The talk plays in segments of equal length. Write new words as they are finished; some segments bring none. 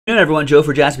Hey everyone, Joe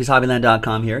for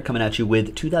JaspysHobbyland.com here, coming at you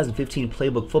with 2015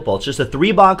 Playbook Football. It's just a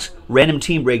 3-box random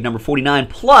team break, number 49.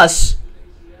 Plus,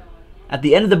 at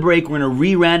the end of the break, we're going to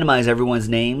re-randomize everyone's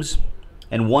names,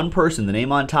 and one person, the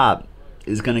name on top,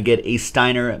 is going to get a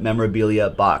Steiner memorabilia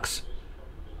box,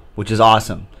 which is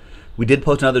awesome. We did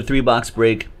post another 3-box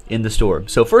break in the store.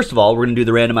 So first of all, we're going to do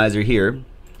the randomizer here,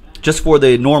 just for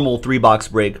the normal 3-box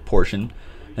break portion,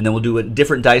 and then we'll do a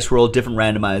different dice roll, different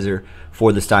randomizer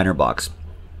for the Steiner box.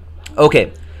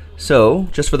 Okay, so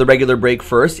just for the regular break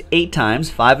first, 8 times,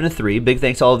 5 and a 3. Big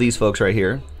thanks to all of these folks right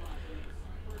here.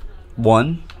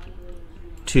 1,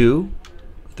 2,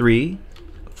 3,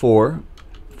 4,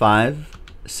 5,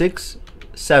 6,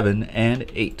 7, and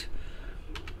 8.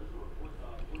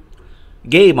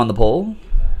 Gabe on the pole,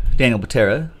 Daniel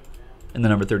Patera in the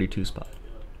number 32 spot.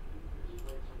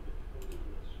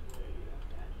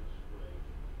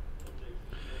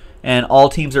 And all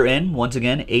teams are in, once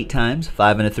again, 8 times,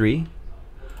 5 and a 3.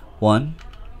 1,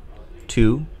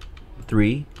 2,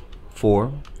 3,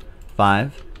 4,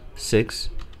 5, 6,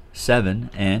 7,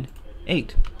 and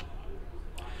 8.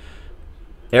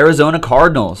 Arizona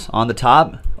Cardinals on the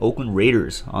top, Oakland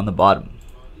Raiders on the bottom.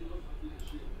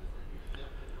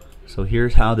 So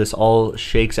here's how this all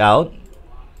shakes out.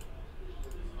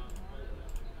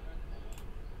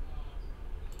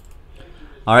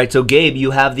 All right, so Gabe, you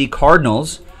have the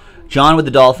Cardinals. John with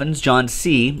the Dolphins, John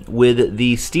C. with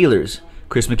the Steelers,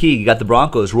 Chris McKee, you got the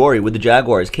Broncos, Rory with the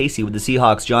Jaguars, Casey with the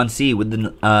Seahawks, John C. with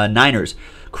the Niners,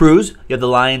 Cruz, you have the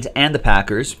Lions and the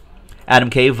Packers, Adam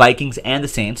K., Vikings and the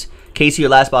Saints, Casey,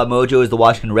 your last spot mojo is the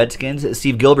Washington Redskins,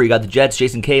 Steve Gilbert, you got the Jets,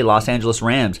 Jason K., Los Angeles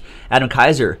Rams, Adam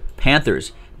Kaiser,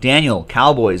 Panthers, Daniel,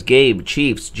 Cowboys, Gabe,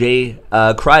 Chiefs, Jay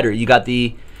Kreider, you got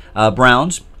the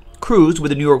Browns, Cruz with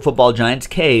the New York Football Giants,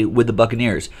 K with the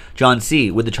Buccaneers, John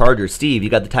C. with the Chargers, Steve, you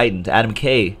got the Titans, Adam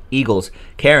K., Eagles,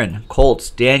 Karen,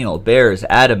 Colts, Daniel, Bears,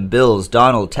 Adam, Bills,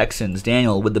 Donald, Texans,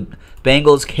 Daniel with the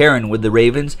Bengals, Karen with the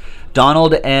Ravens,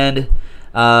 Donald, and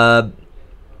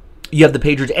you have the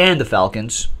Patriots and the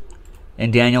Falcons,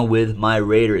 and Daniel with my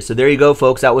Raiders. So there you go,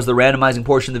 folks. That was the randomizing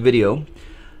portion of the video.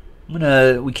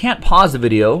 We can't pause the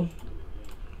video,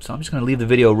 so I'm just going to leave the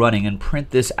video running and print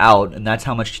this out, and that's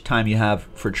how much time you have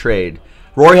for trade.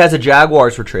 Rory has a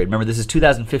Jaguars for trade. Remember, this is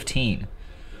 2015.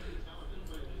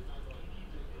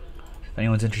 If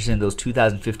anyone's interested in those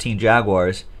 2015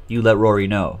 Jaguars, you let Rory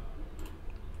know.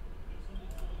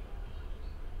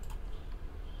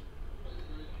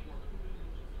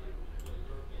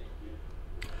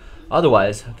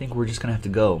 Otherwise, I think we're just going to have to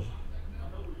go.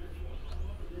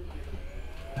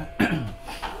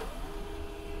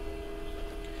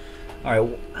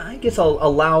 Alright, I guess I'll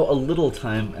allow a little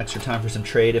time, extra time for some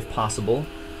trade if possible,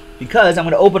 because I'm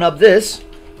going to open up this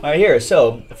right here.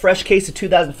 So, a fresh case of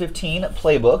 2015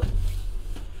 Playbook.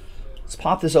 Let's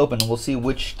pop this open and we'll see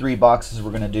which 3 boxes we're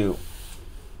going to do.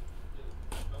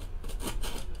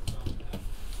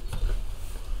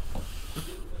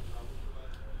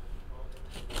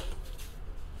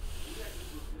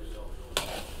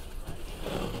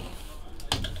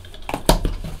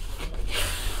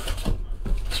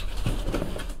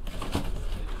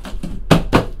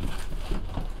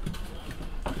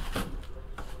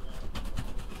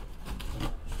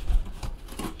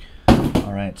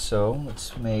 Alright, so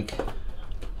let's make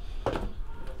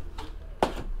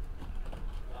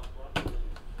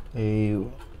a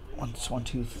one,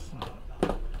 two,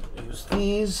 use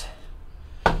these.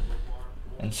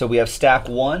 And so we have stack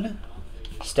 1,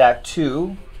 stack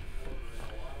 2,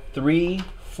 3,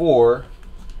 4,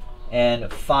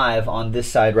 and 5 on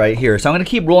this side right here. So I'm going to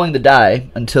keep rolling the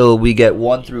die until we get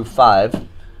 1 through 5,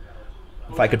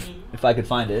 if I could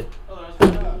find it.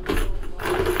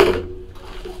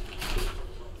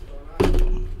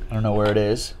 I don't know where it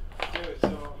is.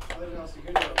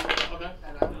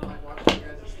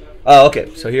 Oh,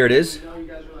 okay. So here it is.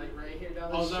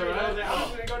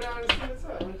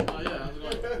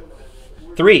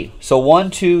 3. So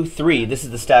 1, 2, 3. This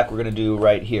is the stack we're going to do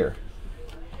right here.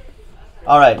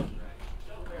 All right.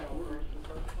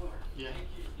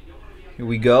 Here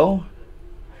we go.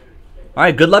 All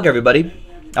right. Good luck, everybody.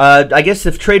 I guess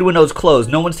if trade window's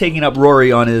closed, no one's taking up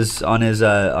Rory on his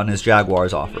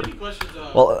Jaguars offer.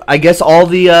 Well, I guess all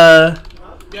the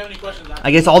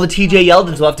TJ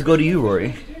Yeldons will have to go to you,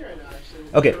 Rory.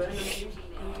 Okay.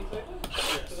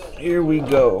 Here we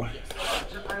go.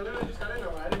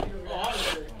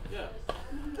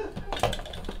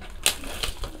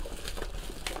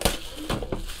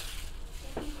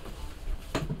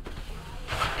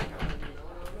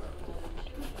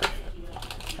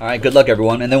 All right, good luck,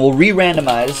 everyone. And then we'll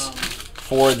re-randomize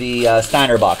for the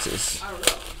Steiner boxes.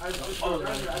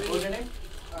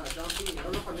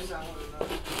 Is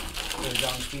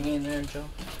John Steiner in there, Joe?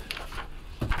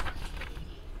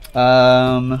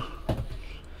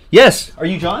 Yes. Are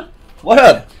you John? What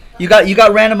up? You got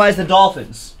randomized the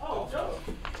Dolphins. Oh, Joe.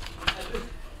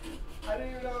 I didn't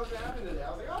even know what was going to happen today. I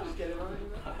was like, I'll just get it on it.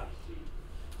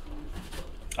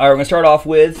 All right, we're going to start off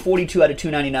with 42 out of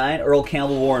 299. Earl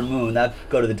Campbell, Warren Moon. That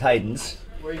go to the Titans.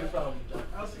 Where are you from?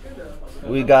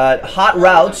 We got Hot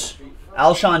Routes,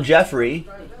 Alshon Jeffrey,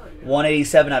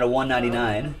 187 out of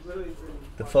 199.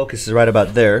 The focus is right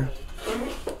about there.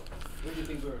 Where do you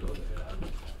think we were looking at?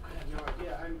 I have no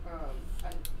idea.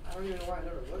 I don't even know why I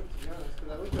never looked, to be honest.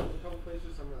 Because I looked up a couple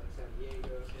places, somewhere like San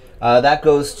Diego. That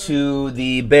goes to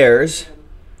the Bears.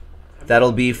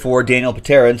 That'll be for Daniel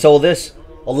Patera. And so will this.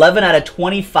 11 out of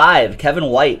 25, Kevin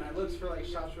White. I looked for like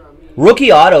shots around me.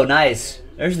 Rookie auto, nice.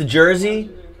 There's the jersey.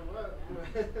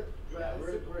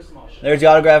 There's the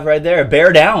autograph right there.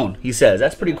 Bear down, he says.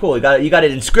 That's pretty cool. You got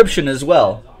an inscription as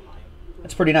well.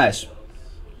 That's pretty nice.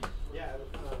 Yeah,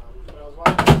 when I was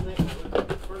watching this thing, I looked at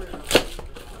the corner and I was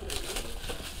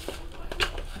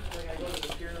like, I go to the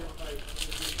pier,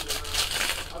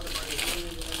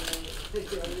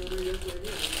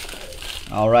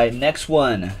 like, All right, next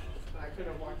one. I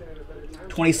couldn't have walked in at a better time.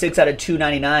 26 out of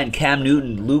 299, Cam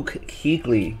Newton, Luke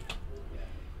Kuechly.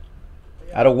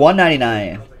 Out of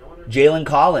 199, Jalen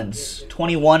Collins,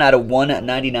 21 out of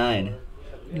 199.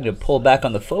 Need to pull back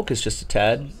on the focus just a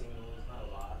tad.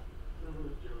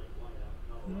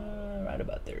 Right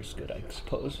about there is good, I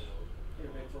suppose.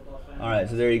 All right,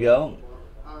 so there you go.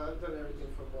 I've done everything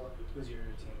football. Who's your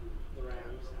team? The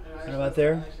Rams. Right about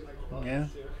there? Yeah,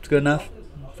 it's good enough.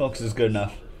 Focus is good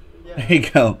enough. There you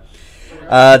go.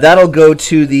 That'll go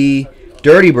to the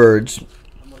Dirty Birds.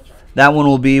 That one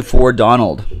will be for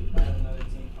Donald.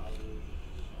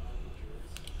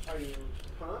 Are you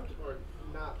pumped or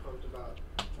not pumped about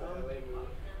the LA move?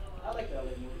 I like the LA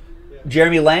move. Yeah.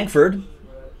 Jeremy Langford,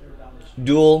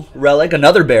 dual relic,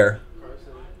 another Bear.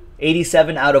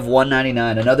 87 out of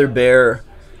 199. Another Bear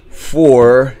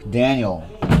for Daniel.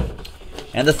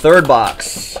 And the third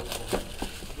box.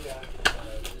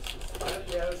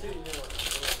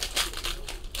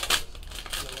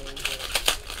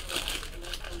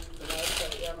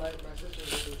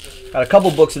 Got a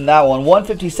couple books in that one.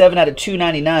 157 out of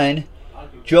 299.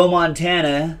 Joe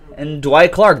Montana and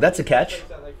Dwight Clark. That's a catch.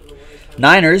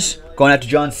 Niners going after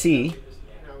John C.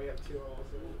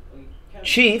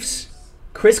 Chiefs,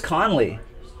 Chris Conley,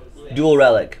 dual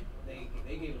relic.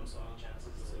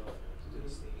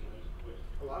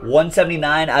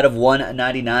 179 out of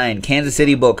 199. Kansas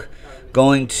City book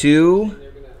going to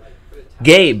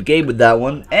Gabe. Gabe with that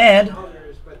one. And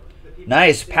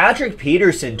nice, Patrick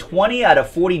Peterson, 20 out of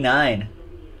 49.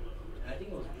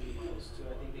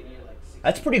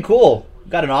 That's pretty cool.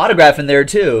 Got an autograph in there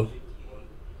too.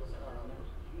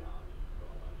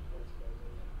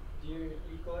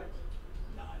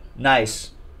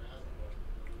 Nice.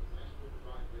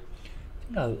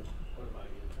 I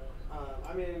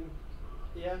mean,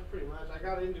 yeah, pretty much. I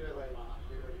got into it like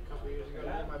a couple years ago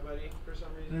with my buddy for some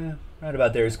reason. Right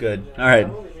about there is good. All right.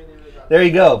 There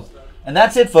you go. And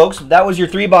that's it, folks. That was your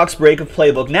 3-box break of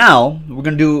Playbook. Now, we're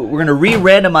gonna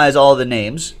re-randomize all the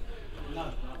names.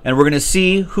 And we're gonna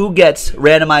see who gets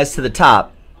randomized to the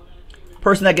top.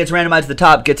 Person that gets randomized to the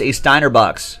top gets a Steiner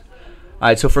box. All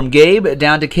right, so from Gabe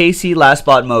down to Casey, Last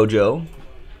Spot Mojo.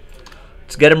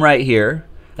 Let's get him right here.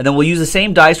 And then we'll use the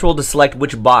same dice roll to select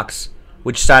which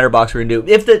Steiner box we're going to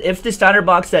do. If the Steiner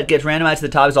box that gets randomized to the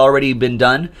top has already been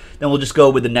done, then we'll just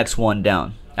go with the next one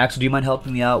down. Axel, do you mind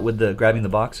helping me out with grabbing the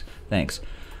box? Thanks.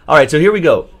 All right, so here we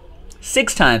go.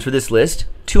 6 times for this list,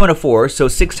 2 and a 4. So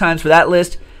 6 times for that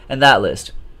list and that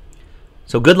list.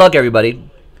 So good luck, everybody.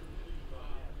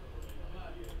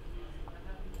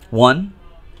 1,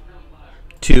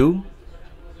 2,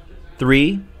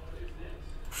 3,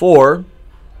 4,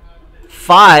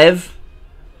 5,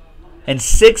 and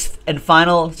 6th and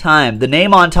final time. The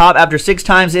name on top after 6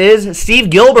 times is Steve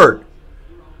Gilbert.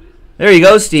 There you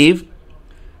go, Steve.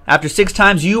 After 6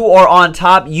 times, you are on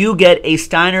top. You get a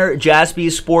Steiner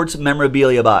Jaspys Sports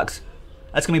Memorabilia box.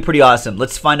 That's going to be pretty awesome.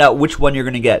 Let's find out which one you're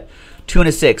going to get. 2 and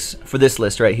a 6 for this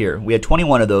list right here. We had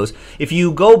 21 of those. If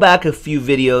you go back a few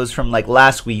videos from like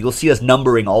last week, you'll see us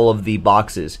numbering all of the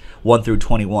boxes 1 through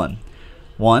 21.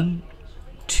 1,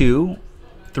 2,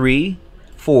 3,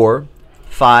 4,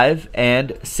 5, and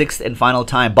 6th and final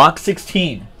time. Box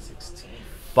 16.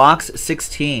 Box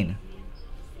 16.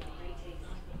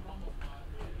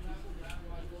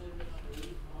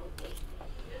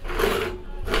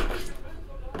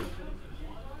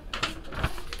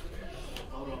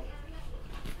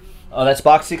 Oh, that's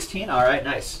box 16? All right,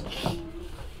 nice.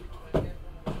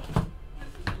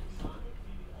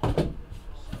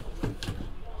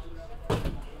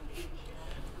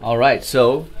 All right,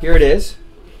 so here it is.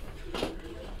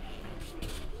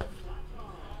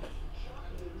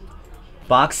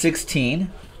 Box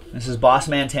 16. This is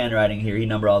Bossman handwriting here. He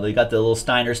numbered all. You got the little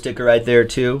Steiner sticker right there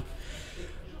too.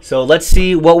 So let's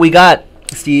see what we got,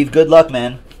 Steve. Good luck,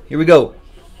 man. Here we go.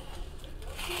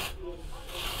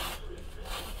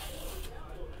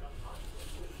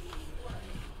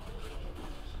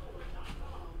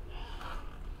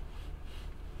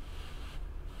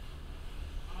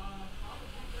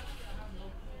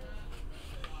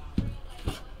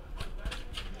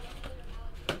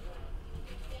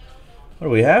 What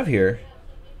do we have here?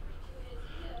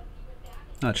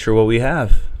 Not sure what we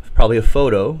have. Probably a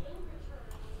photo.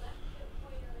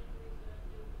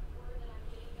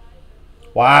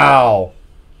 Wow.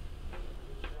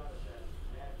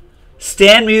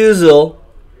 Stan Musial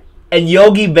and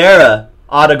Yogi Berra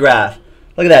autograph.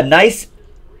 Look at that. Nice.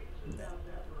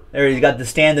 There you got the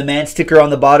Stan the Man sticker on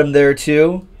the bottom there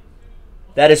too.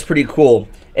 That is pretty cool.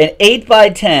 An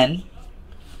 8x10,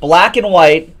 black and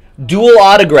white, dual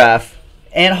autograph,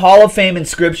 and Hall of Fame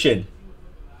inscription.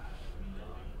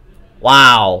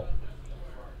 Wow.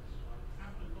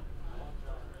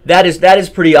 That is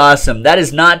pretty awesome. That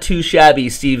is not too shabby,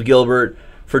 Steve Gilbert,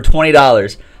 for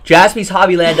 $20.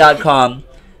 JaspysHobbyland.com.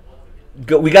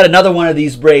 We got another one of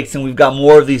these breaks, and we've got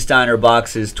more of these Steiner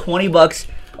boxes. $20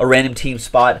 a random team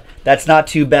spot. That's not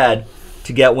too bad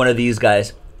to get one of these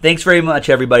guys. Thanks very much,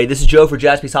 everybody. This is Joe for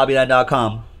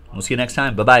JaspysHobbyland.com. We'll see you next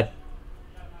time. Bye-bye.